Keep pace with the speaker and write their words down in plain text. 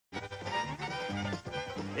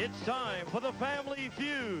It's time for the Family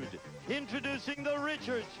Feud. Introducing the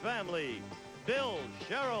Richards family. Bill,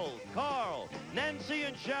 Cheryl, Carl, Nancy,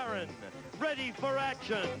 and Sharon, ready for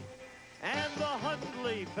action. And the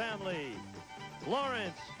Hundley family.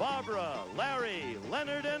 Lawrence, Barbara, Larry,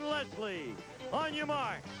 Leonard, and Leslie. On your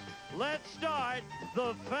marks, let's start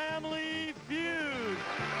the Family Feud.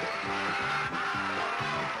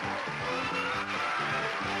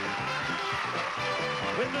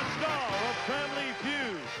 With the star of Family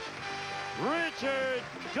Feud, Richard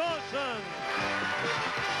Dawson.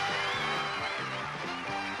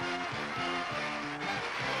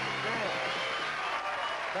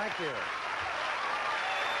 Thank you.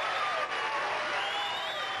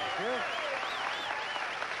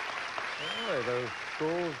 Boy, those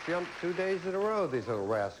schools jumped 2 days in a row, these little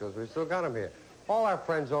rascals. We still got them here. All our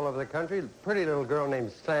friends all over the country. A pretty little girl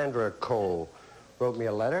named Sandra Cole wrote me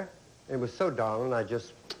a letter. It was so darling, I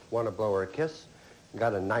just want to blow her a kiss.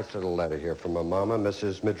 Got a nice little letter here from my mama,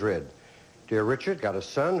 Mrs. Madrid. Dear Richard, got a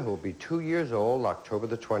son who'll be 2 years old, October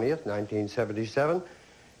the 20th, 1977.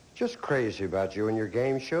 Just crazy about you and your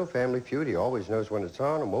game show, Family Feud. He always knows when it's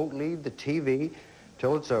on and won't leave the TV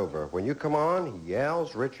till it's over. When you come on, he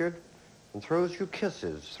yells, Richard, and throws you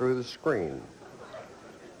kisses through the screen.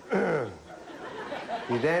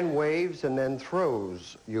 He then waves and then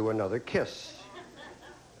throws you another kiss.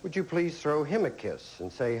 Would you please throw him a kiss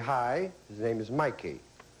and say hi? His name is Mikey.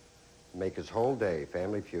 Make his whole day.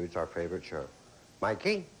 Family Feud's our favorite show.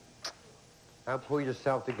 Mikey, now pull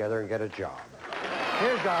yourself together and get a job.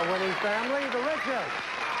 Here's our winning family, the Richards.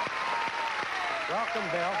 Welcome,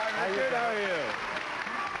 Bill. Hi, Richard. How are you?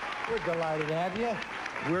 We're delighted to have you.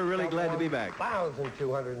 We're really glad to be back.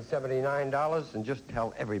 $1,279, and just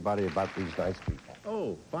tell everybody about these nice people.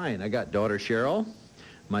 Oh, fine. I got daughter Cheryl,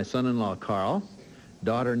 my son-in-law Carl,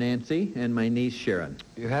 daughter Nancy, and my niece Sharon.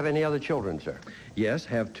 You have any other children, sir? Yes,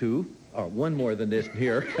 have two. Oh, one more than this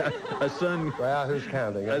here. A son. Well, who's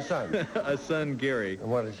counting? A son. A son, Gary. And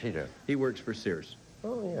what does he do? He works for Sears.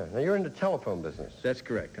 Oh, yeah. Now, you're in the telephone business. That's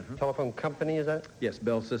correct. Telephone company, is that? Yes,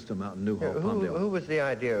 Bell System out in Newhall, Yeah, Palmdale. who was the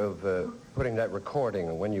idea of putting that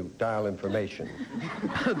recording when you dial information?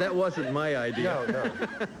 That wasn't my idea. No.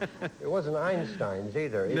 It wasn't Einstein's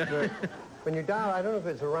either. It's, when you dial, I don't know if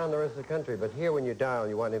it's around the rest of the country, but here when you dial and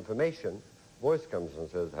you want information, voice comes and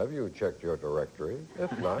says, have you checked your directory?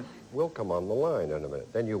 If not, we'll come on the line in a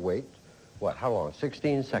minute. Then you wait, what, how long,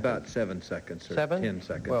 16 seconds? About 7 seconds or 7? 10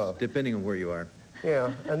 seconds, well, depending on where you are.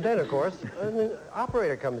 Yeah, and then, of course, an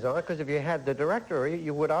operator comes on, because if you had the directory,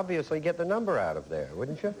 you would obviously get the number out of there,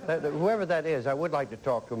 wouldn't you? Whoever that is, I would like to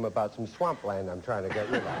talk to him about some swampland I'm trying to get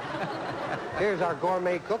rid of. Here's our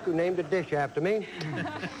gourmet cook who named a dish after me.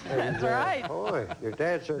 That's right. Boy, your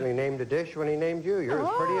dad certainly named a dish when he named you. You're as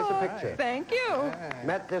pretty as a picture. Thank you.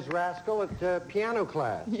 Met this rascal at piano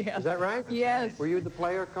class. Yes. Is that right? Yes. Were you the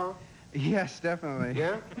player, Carl? Yes, definitely.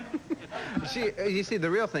 Yeah? You see,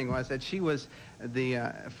 the real thing was that she was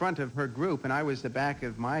the front of her group, and I was the back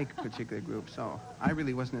of my particular group, so I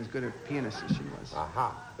really wasn't as good a pianist as she was.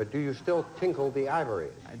 Aha. But do you still tinkle the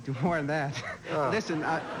ivories? I do more than that. Listen,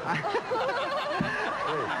 I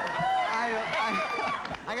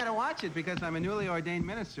got to watch it because I'm a newly ordained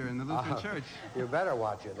minister in the Lutheran Church. You better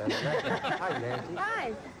watch it then. Hi, Nancy.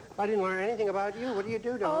 Hi. I didn't learn anything about you. What do you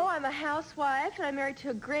do, darling? Oh, I'm a housewife, and I'm married to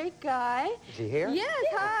a great guy. Is he here? Yes,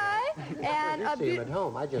 hi. And I see him at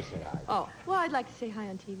home. I just said hi. Oh, well, I'd like to say hi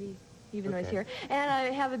on TV, even though he's Okay. here. And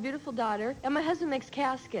I have a beautiful daughter, and my husband makes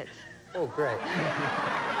caskets. Oh, great.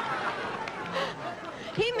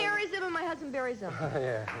 He marries them, and my husband buries them.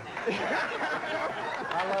 Yeah.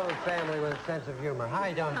 I love a family with a sense of humor.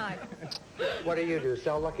 Hi, Don. Hi. What do you do?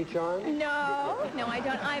 Sell Lucky Charms? No, I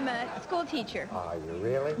don't. I'm a school teacher. Are you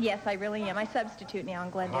really? Yes, I really am. I substitute now in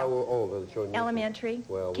How Glendale. old are the children? Elementary,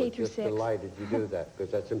 Well, K we're through just 6. delighted you do that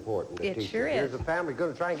because that's important. to It teach sure you. Here's is. a family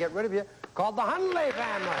going to try and get rid of you called the Hundley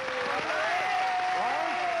family.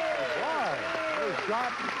 Very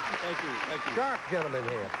sharp, Thank you. sharp gentleman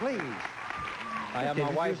here. Please. I have my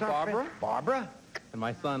wife, Introduce our Barbara, friend. Barbara? and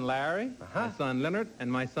my son, Larry, my son, Leonard,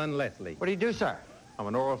 and my son, Leslie. What do you do, sir? I'm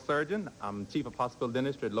an oral surgeon. I'm chief of hospital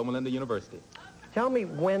dentistry at Loma Linda University. Tell me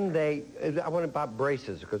when I want about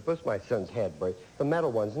braces, because both my sons had braces, the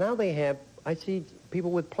metal ones. Now they have, I see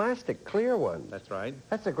people with plastic, clear ones. That's right.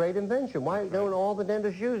 That's a great invention. Why don't all the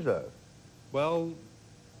dentists use those? Well,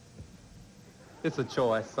 it's a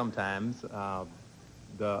choice sometimes.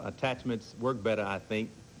 The attachments work better, I think,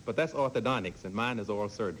 but that's orthodontics, and mine is oral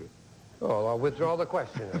surgery. Oh, I'll withdraw the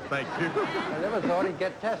question. Thank you. I never thought he'd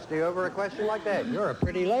get testy over a question like that. You're a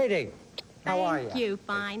pretty lady. How are you? Thank you.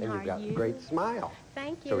 Fine. And How you've got are you? a great smile.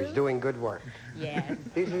 Thank you. So he's doing good work. Yes.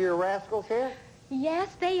 These are your rascals here? Yes,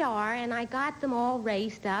 they are, and I got them all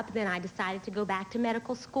raised up. Then I decided to go back to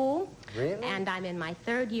medical school. Really? And I'm in my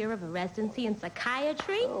 3rd year of a residency in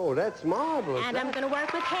psychiatry. Oh, that's marvelous. And I'm going to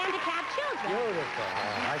work with handicapped children. Beautiful.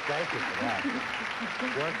 I thank you for that.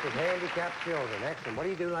 Work with handicapped children. Excellent. What do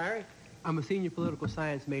you do, Larry? I'm a senior political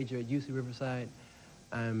science major at UC Riverside.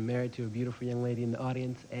 I'm married to a beautiful young lady in the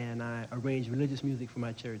audience, and I arrange religious music for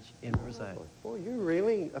my church in Riverside. Boy, you're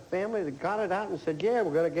really a family that got it out and said, yeah,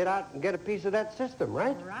 we're going to get out and get a piece of that system,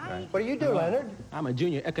 right? Right. What do you do, Leonard? I'm a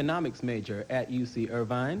junior economics major at UC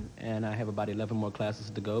Irvine, and I have about 11 more classes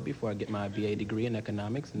to go before I get my BA degree in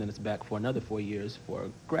economics, and then it's back for another 4 years for a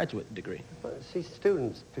graduate degrry. Well, see,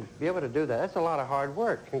 students, to be able to do that, that's a lot of hard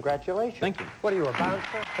work. Congratulations. Thank you. What are you, a bouncer?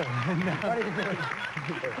 No. What are you doing?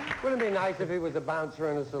 Wouldn't it be nice if he was a bouncer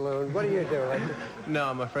in a saloon? What do you do, Lester? No,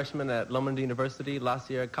 I'm a freshman at Lomond University, last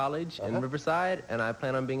year at college in Riverside, and I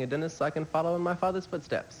plan on being a dentist so I can follow in my father's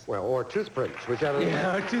footsteps. Well, or toothprints, whichever.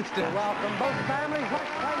 Yeah, or toothprints. Welcome both families. Let's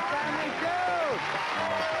play Family Feud.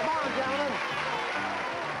 Come on,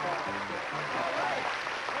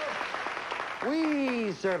 gentlemen.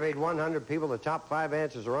 We surveyed 100 people. The top 5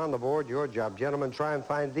 answers are on the board. Your job, gentlemen, try and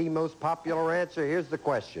find the most popular answer. Here's the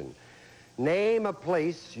question. Name a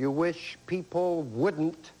place you wish people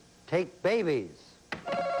wouldn't take babies.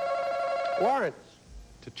 Lawrence.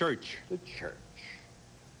 To church. To church.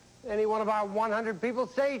 Any one of our 100 people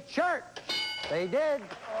say church. They did.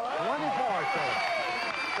 24 said.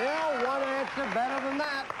 Well, one answer better than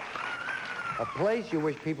that. A place you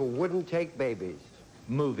wish people wouldn't take babies.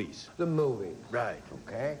 Movies. The movies. Right.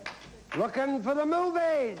 Okay. Looking for the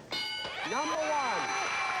movies. Number 1.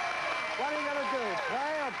 What are you going to do?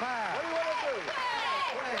 Play or pass? What do you want to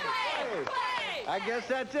do? Play. I guess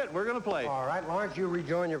that's it. We're going to play. All right, Lawrence, you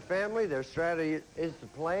rejoin your family. Their strategy is to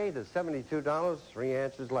play. There's $72. 3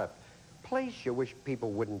 answers left. Place you wish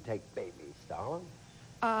people wouldn't take babies, darling.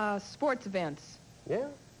 Sports events. Yeah?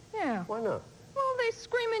 Yeah. Why not? Well, they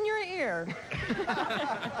scream in your ear.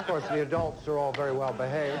 Of course, the adults are all very well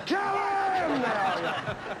behaved. Kill him!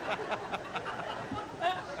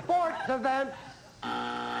 Sports events.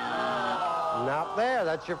 Not there.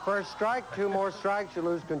 That's your first strike. 2 more strikes. You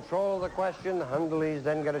lose control of the question. The Hundleys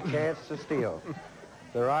then get a chance to steal.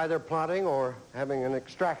 They're either plotting or having an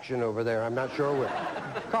extraction over there. I'm not sure which.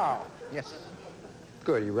 Carl. Yes.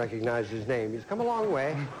 Good. You recognize his name. He's come a long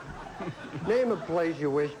way. Name a place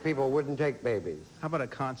you wish people wouldn't take babies. How about a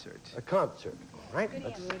concert? A concert. All right.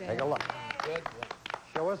 Let's take a look. Good.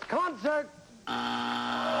 Show us concert.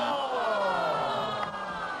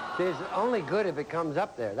 See, it's only good if it comes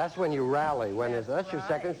up there. That's when you rally. That's your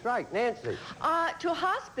second strike. Nancy. To a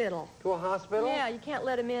hospital. To a hospital? Yeah, you can't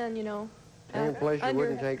let him in, you know. Any place you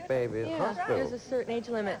wouldn't take babies. Yeah, Hospital. there's a certain age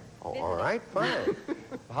limit. Oh, all right, fine.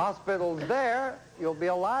 The hospital's there, you'll be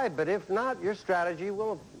alive. But if not, your strategy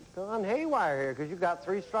will have gone haywire here because you got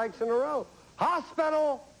 3 strikes in a row.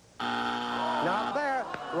 Hospital! Not there.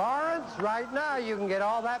 Lawrence, right now you can get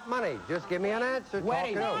all that money. Just give me an answer.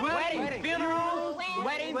 Wedding. Talk it over. Wedding. Funerals.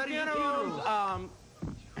 Wedding. Funerals.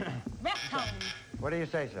 Rest home. What do you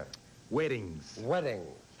say, sir? Weddings. Weddings.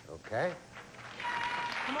 Okay.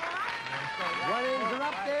 Weddings are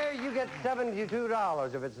up there. You get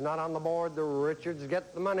 $72. If it's not on the board, the Richards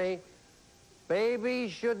get the money.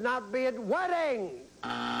 Babies should not be at weddings. You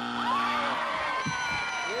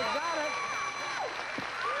got it.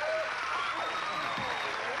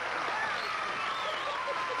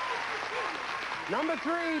 Number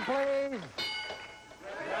 3, please.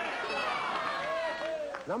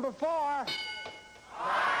 Number 4.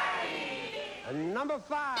 And number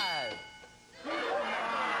 5.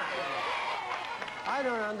 I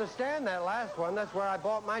don't understand that last one. That's where I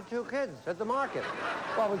bought my 2 kids, at the market.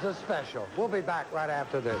 Well, it was a special. We'll be back right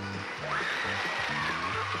after this.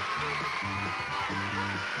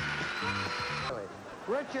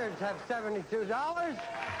 Richards have $72.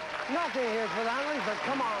 Nothing here for the Hundleys, but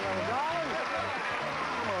come on, little darling.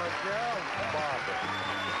 Come on, Cheryl.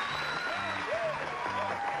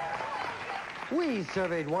 Barbara. We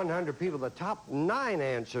surveyed 100 people. The top 9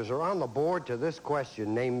 answers are on the board to this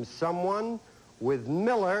question. Name someone with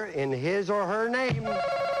Miller in his or her name.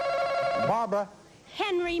 Barbara.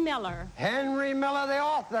 Henry Miller. Henry Miller, the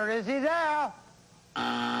author. Is he there?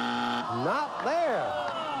 Not there.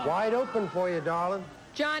 Wide open for you, darling.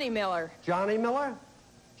 Johnny Miller. Johnny Miller?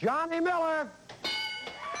 Johnny Miller!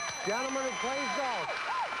 Gentleman who plays golf.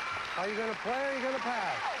 Are you going to play or are you going to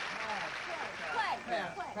pass?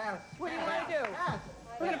 Pass. What do you want to do?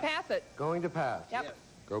 We're going to pass it. Going to pass? Yep.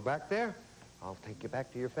 Go back there. I'll take you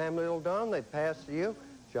back to your family, little Don. They pass to you.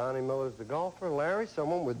 Johnny Miller's the golfer. Larry,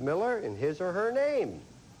 someone with Miller in his or her name.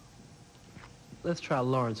 Let's try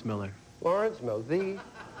Lawrence Miller. Lawrence Miller.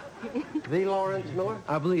 The Lawrence Miller?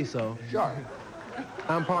 I believe so. Sure.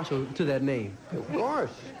 I'm partial to that name. Of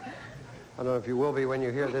course. I don't know if you will be when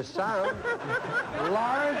you hear this sound.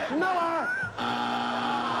 Lawrence Miller!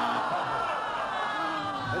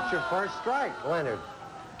 That's your first strike, Leonard.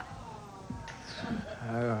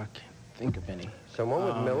 I can't think of any. Someone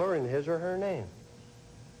with Miller in his or her name.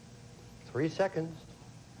 3 seconds.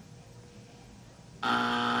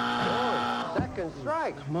 Second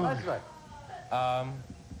strike. Come on. Leslie.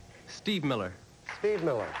 Steve Miller. Steve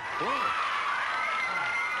Miller. Yeah.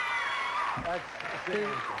 That's Steve,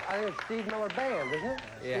 I think it's Steve Miller Band, isn't it?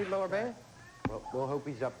 Yeah. Steve Miller Band? Well, we'll hope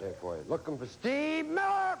he's up there for you. Looking for Steve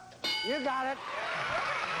Miller. You got it.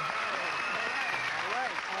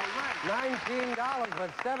 $19, but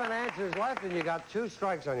 7 answers left, and you got 2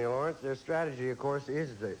 strikes on you, Lawrence. Their strategy, of course,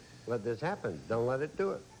 is to let this happen. Don't let it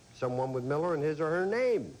do it. Someone with Miller in his or her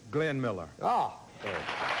name. Glenn Miller. Oh.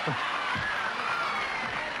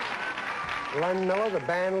 Glenn Miller, the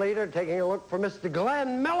band leader, taking a look for Mr.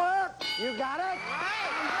 Glenn Miller. You got it?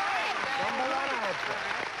 Number 1 answer.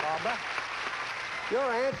 Barbara.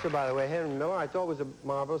 Your answer, by the way, Henry Miller, I thought was a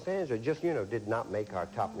marvelous answer. Just, did not make our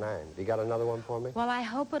top 9. You got another one for me? Well, I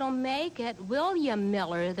hope it'll make it. William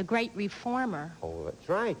Miller, the great reformer. Oh, that's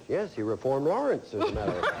right. Yes, he reformed Lawrence, as a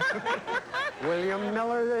matter of fact. William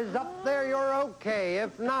Miller is up there. You're okay.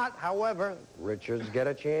 If not, however, Richards get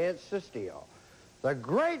a chance to steal. The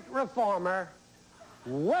great reformer,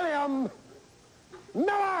 William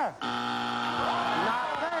Miller!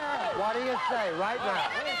 Not there. What do you say right now?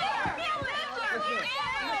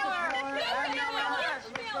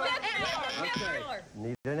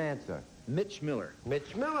 Need an answer. Mitch Miller.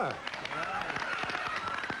 Mitch Miller.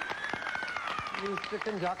 Used to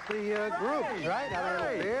conduct the groups, right? I don't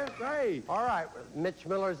know here. Right. All right, Mitch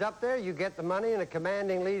Miller's up there. You get the money and a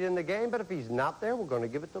commanding lead in the game, but if he's not there, we're going to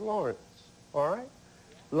give it to Lawrence. All right?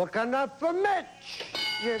 Looking up for Mitch.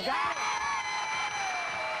 You got it.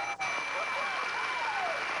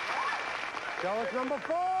 Show us number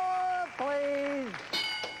 4, please.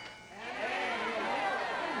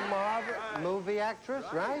 Movie actress,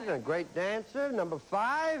 right? And a great dancer. Number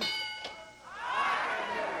 5.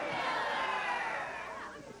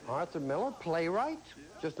 Arthur Miller, playwright.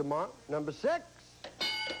 Just a mark. Number 6.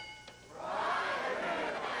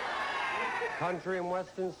 Country and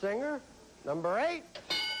Western singer. Number 8.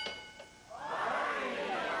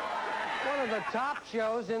 One of the top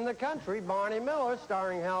shows in the country, Barney Miller,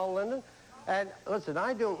 starring Hal Linden. And listen,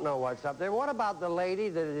 I don't know what's up there. What about the lady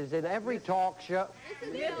that is in every talk show?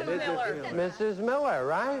 Mrs. Miller. Mrs. Miller,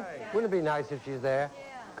 right? Wouldn't it be nice if she's there?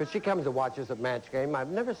 Because she comes to watch us at match game. I've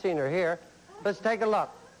never seen her here. Let's take a look.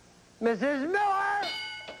 Mrs. Miller!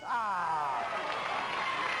 Ah!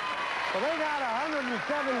 Well, they got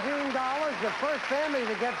 $117. The first family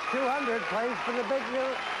that gets 200 plays for the big...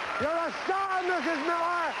 You're a star, Mrs.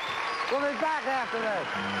 Miller! We'll be back after this.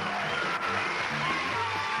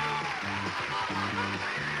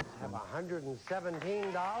 Have $117.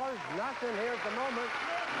 Nothing here at the moment.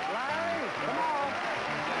 Larry, come on.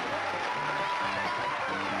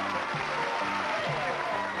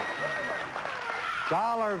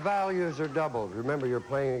 Dollar values are doubled. Remember, you're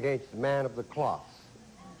playing against the man of the cloth.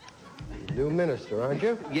 New minister, aren't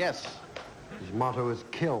you? Yes. His motto is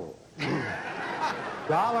kill.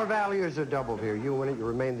 Dollar values are doubled here. You win it, you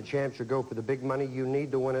remain the champs. You go for the big money. You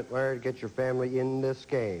need to win it, Larry, to get your family in this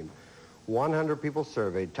game. 100 people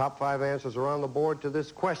surveyed. Top 5 answers are on the board to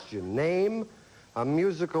this question. Name a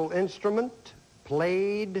musical instrument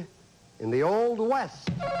played in the Old West.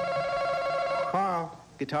 Carl.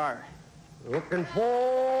 Guitar. Looking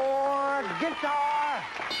for guitar.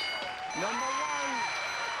 Number 1.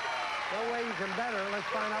 No way you can better. Let's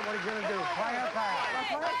find out what he's going to do. Play or pass?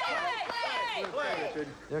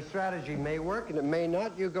 Their strategy may work and it may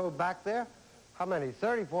not. You go back there. How many?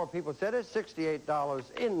 34 people said it.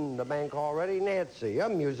 $68 in the bank already. Nancy, a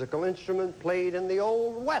musical instrument played in the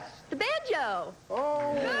Old West. The banjo.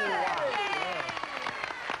 Oh, wow.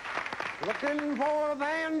 Looking for a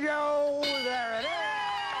banjo. There it is.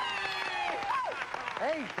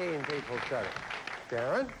 18 people said it.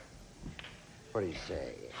 Sharon, what do you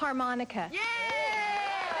say? Harmonica.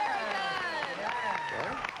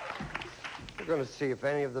 Well, we're going to see if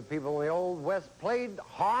any of the people in the Old West played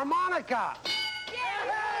harmonica.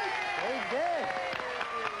 They did.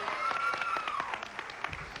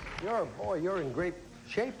 You're in great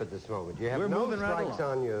shape at this moment. You have We're no moving right strikes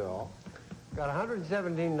along. on you at all. Got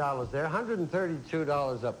 $117 there,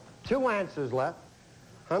 $132 up. 2 answers left.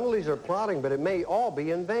 Hundleys are plotting, but it may all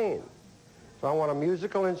be in vain. So I want a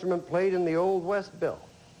musical instrument played in the Old West, Bill.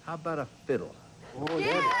 How about a fiddle? Oh,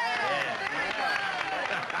 yeah.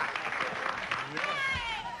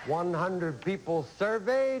 100 people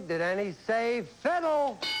surveyed. Did any say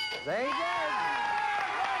fiddle? They did.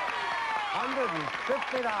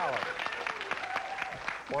 $150.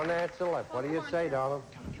 One answer left. What do you say, Donna?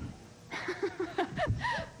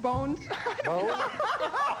 Bones. Bones?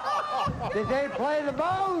 Did they play the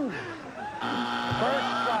bones? First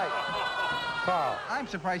strike. Carl. I'm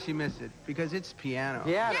surprised she missed it, because it's piano.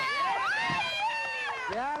 Piano.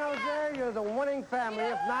 Piano's there. You're the winning family.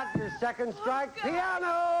 If not, your second strike,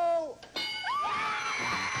 piano.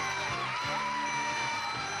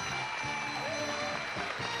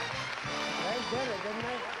 They did it, didn't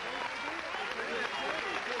they?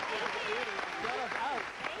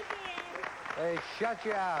 They shut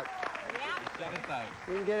you out.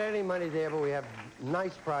 You can get any money there, but we have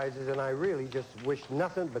nice prizes, and I really just wish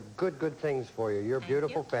nothing but good things for you. Your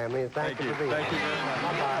beautiful family, and thank you for being here. Thank you very much.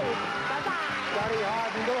 Bye-bye. Study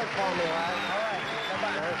hard and do it for me, all right? All right.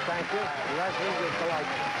 Bye-bye. Thank you. Leslie, you're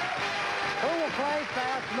delightful. Who will play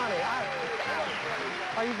fast money?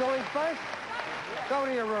 Are you going first? Go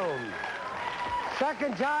to your room.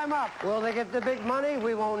 Second time up. Will they get the big money?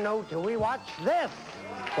 We won't know till we watch this.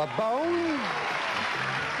 The Bones.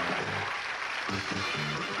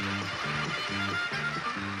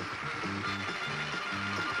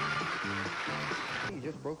 You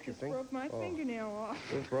just broke your finger. Broke my fingernail off.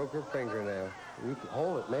 Just broke her fingernail. You can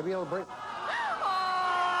hold it. Maybe it'll break.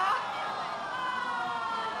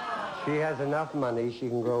 She has enough money. She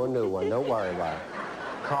can grow a new one. Don't worry about it.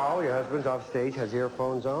 Carl, your husband's off stage, has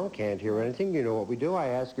earphones on, can't hear anything. You know what we do. I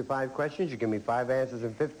ask you 5 questions. You give me 5 answers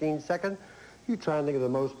in 15 seconds. You try and think of the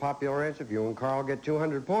most popular answer. If you and Carl get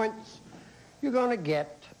 200 points, you're going to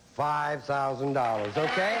get $5,000,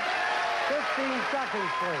 okay? 15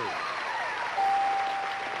 seconds, please.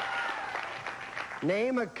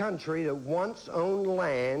 Name a country that once owned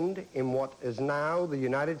land in what is now the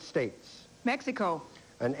United States. Mexico.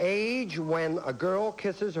 An age when a girl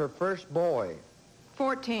kisses her first boy.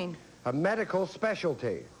 14. A medical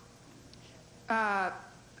specialty.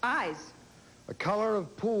 Eyes. A color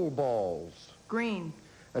of pool balls. Green.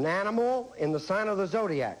 An animal in the sign of the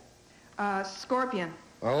zodiac. Scorpion.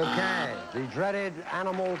 Okay, the dreaded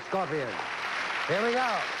animal scorpion. Here we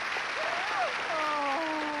go.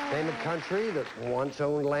 Name a country that once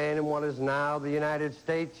owned land in what is now the United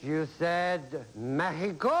States. You said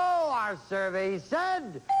Mexico. Our survey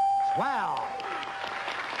said 12.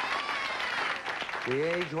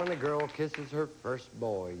 The age when a girl kisses her first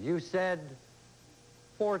boy. You said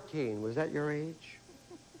 14. Was that your age?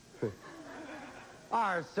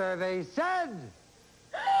 Our survey said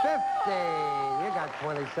 50. You got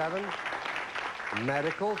 27.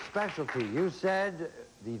 Medical specialty. You said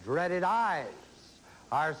the dreaded eyes.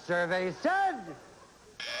 Our survey said...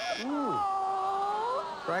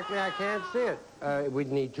 Frankly, I can't see it.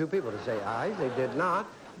 We'd need 2 people to say eyes. They did not.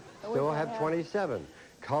 Still have 27.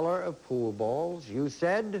 Color of pool balls. You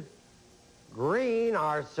said green.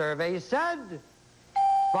 Our survey said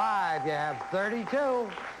 5. You have 32.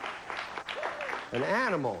 An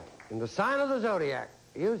animal in the sign of the zodiac.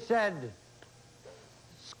 You said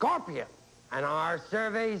scorpion. And our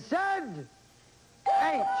survey said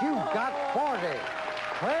 8. You've got 40.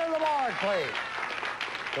 Clear the board, please.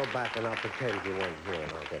 Go back and I'll pretend you weren't here,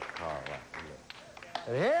 and I'll get Carl up here.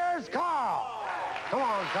 And here's Carl. Come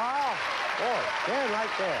on, Carl. Boy, stand right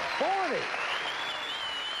there.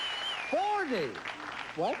 40. 40.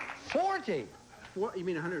 What? 40. You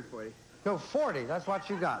mean 140? No, 40. That's what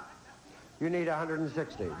you got. You need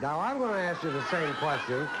 160. Now, I'm going to ask you the same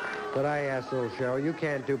question that I asked little Cheryl. You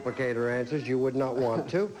can't duplicate her answers. You would not want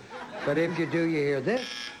to. But if you do, you hear this.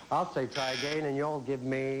 I'll say try again, and you'll give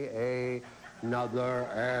me another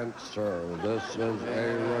answer. This is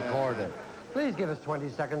a recording. Please give us 20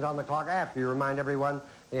 seconds on the clock after you remind everyone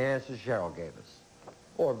the answers Cheryl gave us.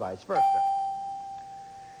 Or vice versa.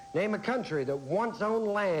 Name a country that once owned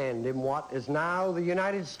land in what is now the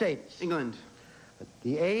United States. England.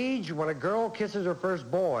 The age when a girl kisses her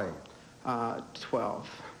first boy. 12.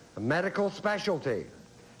 A medical specialty.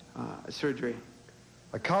 Surgery.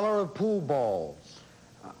 A color of pool balls.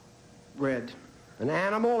 Red. An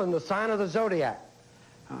animal in the sign of the zodiac.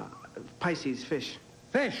 Pisces, fish.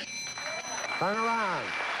 Fish. Turn around.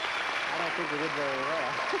 I don't think we did very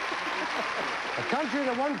well. A country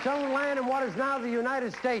that once owned land in what is now the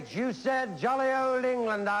United States. You said jolly old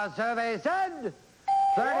England. Our survey said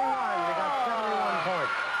 31. You got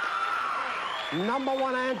 71 points. Number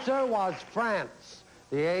 1 answer was France.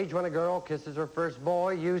 The age when a girl kisses her first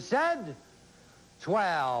boy. You said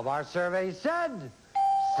 12. Our survey said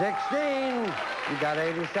 16. You got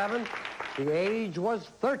 87. The age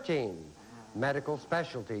was 13. Medical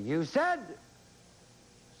specialty. You said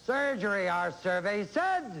Surgery, our survey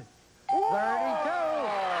said. 32.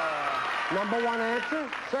 Number one answer,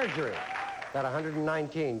 surgery. Got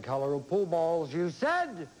 119. Color of pool balls, you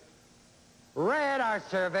said. Red, our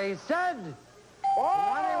survey said. 21.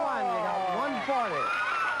 You got 140.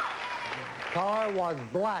 Color was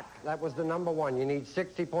black. That was the number one. You need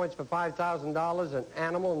 60 points for $5,000. An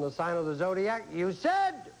animal in the sign of the zodiac, you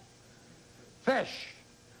said. Fish.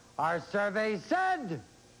 Our survey said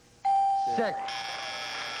 6.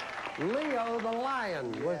 Leo the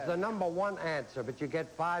lion was the number one answer, but you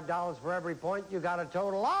get $5 for every point. You got a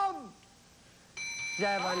total of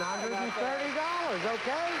 $730,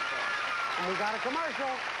 okay? And we got a commercial.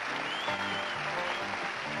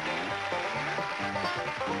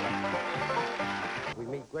 We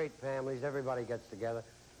meet great families. Everybody gets together.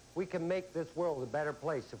 We can make this world a better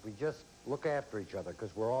place if we just look after each other,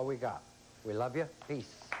 because we're all we got. We love you.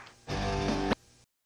 Peace.